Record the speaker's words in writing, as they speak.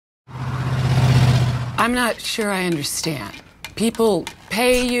I'm not sure I understand. People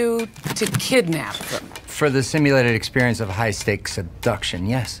pay you to kidnap them. For the simulated experience of high-stakes abduction,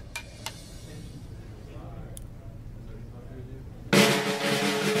 yes.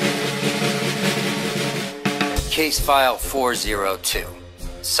 Case file 402.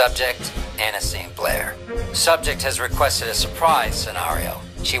 Subject, Anna St. Blair. Subject has requested a surprise scenario.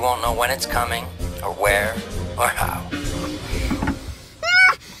 She won't know when it's coming, or where, or how.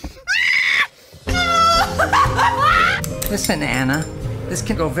 Listen, Anna, this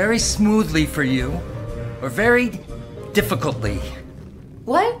can go very smoothly for you, or very difficultly.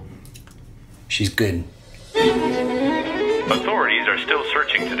 What? She's good. Authorities are still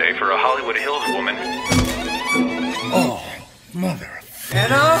searching today for a Hollywood Hills woman. Oh, mother.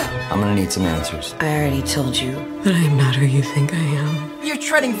 Anna? I'm gonna need some answers. I already told you. But I am not who you think I am. You're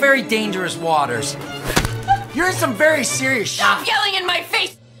treading very dangerous waters. You're in some very serious shit. Stop yelling in my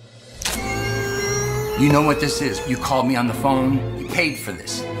face! You know what this is. You called me on the phone. You paid for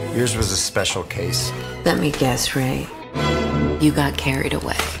this. Yours was a special case. Let me guess, Ray. You got carried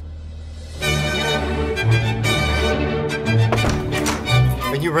away.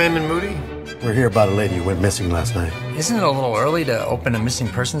 Are you Raymond Moody? We're here about a lady who went missing last night. Isn't it a little early to open a missing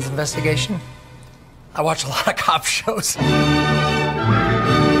persons investigation? I watch a lot of cop shows.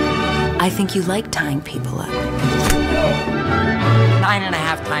 I think you like tying people up.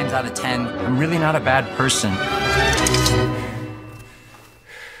 9.5 times out of 10, I'm really not a bad person.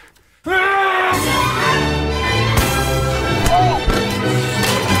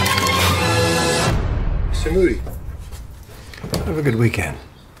 Mr. Moody, have a good weekend.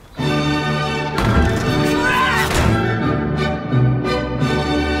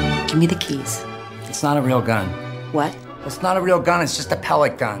 Give me the keys. It's not a real gun. What? It's not a real gun, it's just a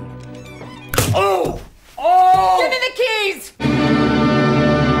pellet gun. Oh! Oh! Give me the keys!